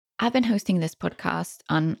I've been hosting this podcast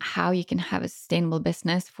on how you can have a sustainable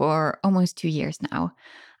business for almost 2 years now.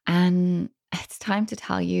 And it's time to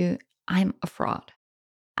tell you I'm a fraud.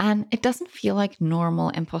 And it doesn't feel like normal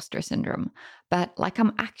imposter syndrome, but like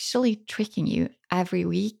I'm actually tricking you every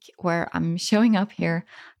week where I'm showing up here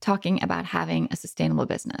talking about having a sustainable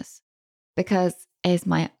business. Because is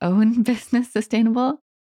my own business sustainable?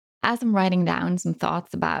 As I'm writing down some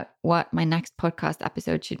thoughts about what my next podcast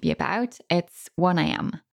episode should be about, it's 1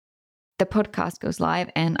 a.m. The podcast goes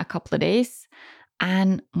live in a couple of days.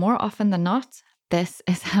 And more often than not, this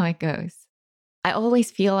is how it goes. I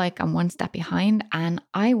always feel like I'm one step behind and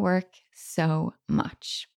I work so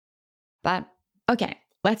much. But okay,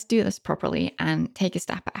 let's do this properly and take a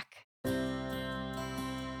step back.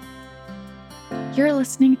 You're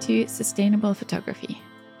listening to Sustainable Photography,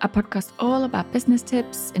 a podcast all about business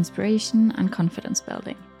tips, inspiration, and confidence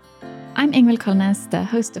building. I'm Ingvild Kolnes, the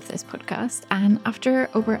host of this podcast, and after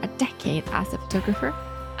over a decade as a photographer,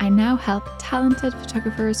 I now help talented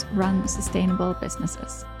photographers run sustainable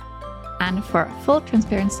businesses. And for full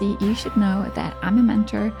transparency, you should know that I'm a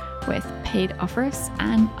mentor with paid offers,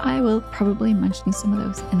 and I will probably mention some of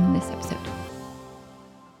those in this episode.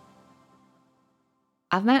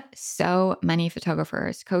 I've met so many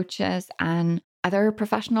photographers, coaches, and other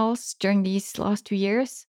professionals during these last 2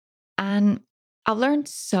 years, and I've learned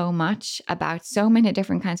so much about so many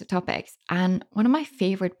different kinds of topics. And one of my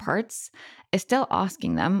favorite parts is still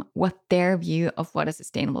asking them what their view of what a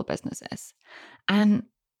sustainable business is. And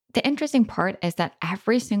the interesting part is that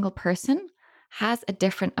every single person has a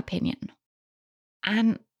different opinion.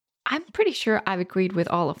 And I'm pretty sure I've agreed with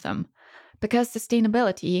all of them because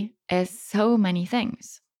sustainability is so many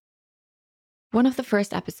things. One of the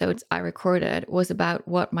first episodes I recorded was about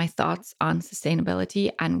what my thoughts on sustainability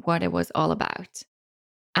and what it was all about.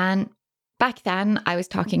 And back then, I was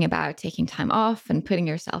talking about taking time off and putting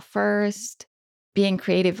yourself first, being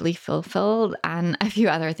creatively fulfilled, and a few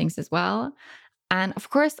other things as well. And of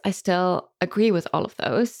course, I still agree with all of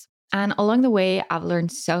those. And along the way, I've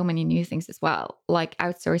learned so many new things as well, like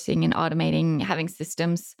outsourcing and automating, having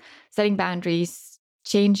systems, setting boundaries,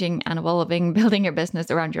 changing and evolving, building your business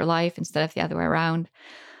around your life instead of the other way around.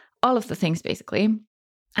 All of the things, basically.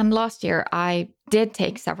 And last year, I did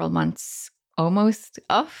take several months almost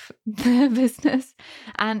off the business.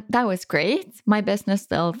 And that was great. My business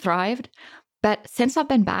still thrived. But since I've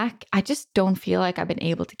been back, I just don't feel like I've been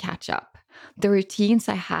able to catch up. The routines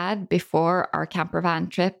I had before our camper van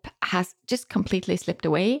trip has just completely slipped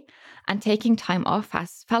away. And taking time off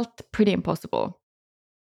has felt pretty impossible.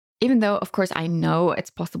 Even though, of course, I know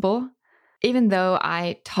it's possible, even though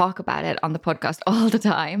I talk about it on the podcast all the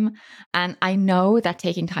time, and I know that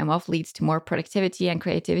taking time off leads to more productivity and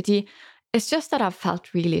creativity, it's just that I've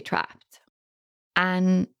felt really trapped.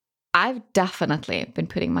 And I've definitely been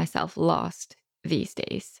putting myself last these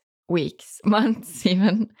days, weeks, months,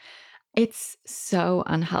 even. It's so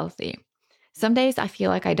unhealthy. Some days I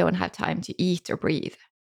feel like I don't have time to eat or breathe.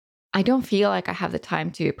 I don't feel like I have the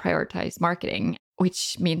time to prioritize marketing,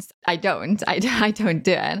 which means I don't. I don't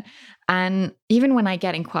do it. And even when I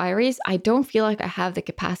get inquiries, I don't feel like I have the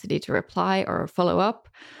capacity to reply or follow up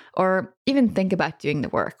or even think about doing the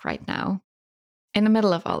work right now. In the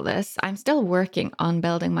middle of all this, I'm still working on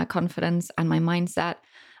building my confidence and my mindset.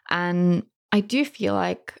 And I do feel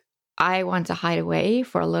like I want to hide away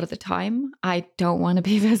for a lot of the time. I don't want to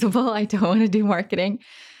be visible. I don't want to do marketing.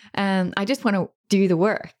 I just want to do the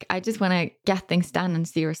work. I just want to get things done and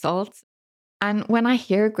see results. And when I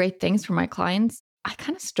hear great things from my clients, I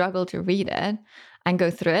kind of struggle to read it and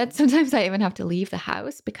go through it. Sometimes I even have to leave the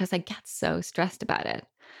house because I get so stressed about it.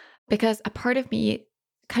 Because a part of me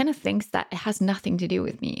kind of thinks that it has nothing to do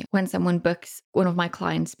with me when someone books one of my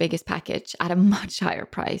clients' biggest package at a much higher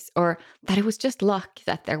price, or that it was just luck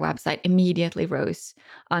that their website immediately rose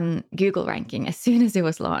on Google ranking as soon as it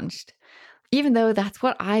was launched. Even though that's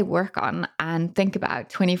what I work on and think about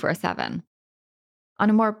 24/7. On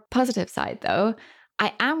a more positive side, though,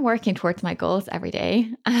 I am working towards my goals every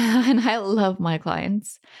day, and I love my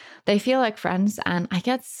clients. They feel like friends, and I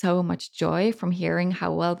get so much joy from hearing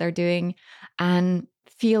how well they're doing, and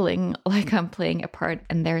feeling like I'm playing a part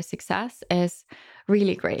in their success is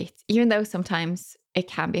really great, even though sometimes it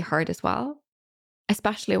can be hard as well,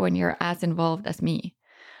 especially when you're as involved as me.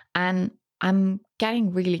 And I'm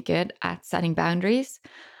getting really good at setting boundaries,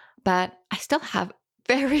 but I still have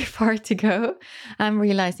very far to go. I'm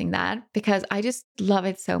realizing that because I just love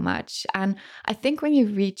it so much. And I think when you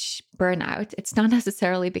reach burnout, it's not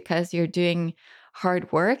necessarily because you're doing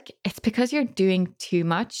hard work, it's because you're doing too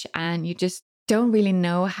much and you just don't really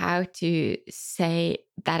know how to say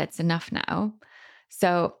that it's enough now.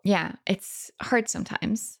 So, yeah, it's hard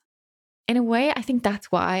sometimes. In a way, I think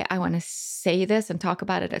that's why I want to say this and talk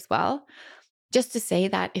about it as well. Just to say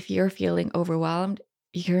that if you're feeling overwhelmed,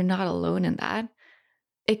 you're not alone in that.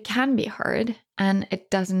 It can be hard, and it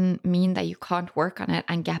doesn't mean that you can't work on it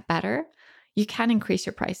and get better. You can increase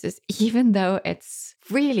your prices, even though it's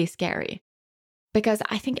really scary, because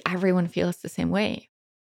I think everyone feels the same way.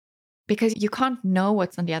 Because you can't know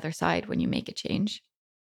what's on the other side when you make a change.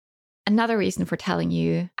 Another reason for telling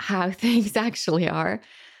you how things actually are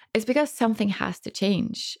is because something has to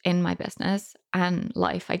change in my business and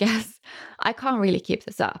life, I guess. I can't really keep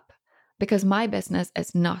this up because my business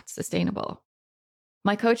is not sustainable.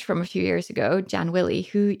 My coach from a few years ago, Jan Willie,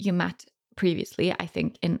 who you met previously, I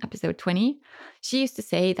think in episode 20, she used to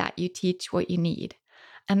say that you teach what you need.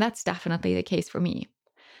 And that's definitely the case for me.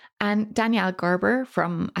 And Danielle Garber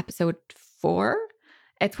from episode 4,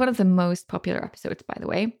 it's one of the most popular episodes, by the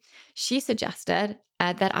way. She suggested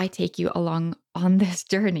that I take you along on this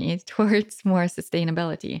journey towards more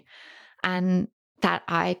sustainability and that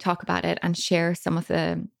I talk about it and share some of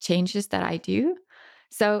the changes that I do.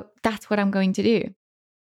 So that's what I'm going to do.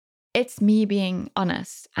 It's me being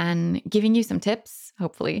honest and giving you some tips,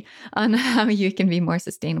 hopefully, on how you can be more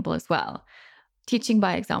sustainable as well. Teaching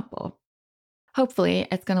by example. Hopefully,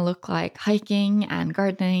 it's going to look like hiking and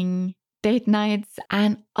gardening, date nights,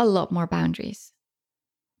 and a lot more boundaries.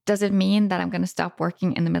 Does it mean that I'm going to stop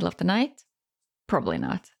working in the middle of the night? Probably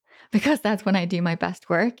not, because that's when I do my best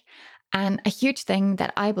work. And a huge thing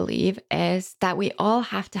that I believe is that we all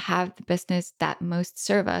have to have the business that most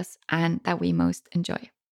serve us and that we most enjoy.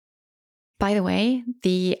 By the way,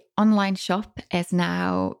 the online shop is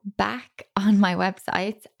now back on my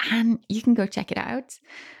website and you can go check it out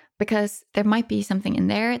because there might be something in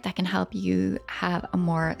there that can help you have a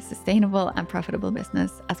more sustainable and profitable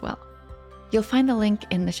business as well. You'll find the link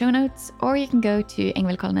in the show notes, or you can go to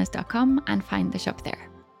ingvildkolnes.com and find the shop there.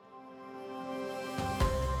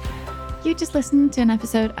 You just listened to an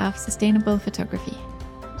episode of Sustainable Photography.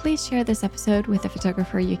 Please share this episode with a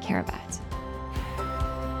photographer you care about.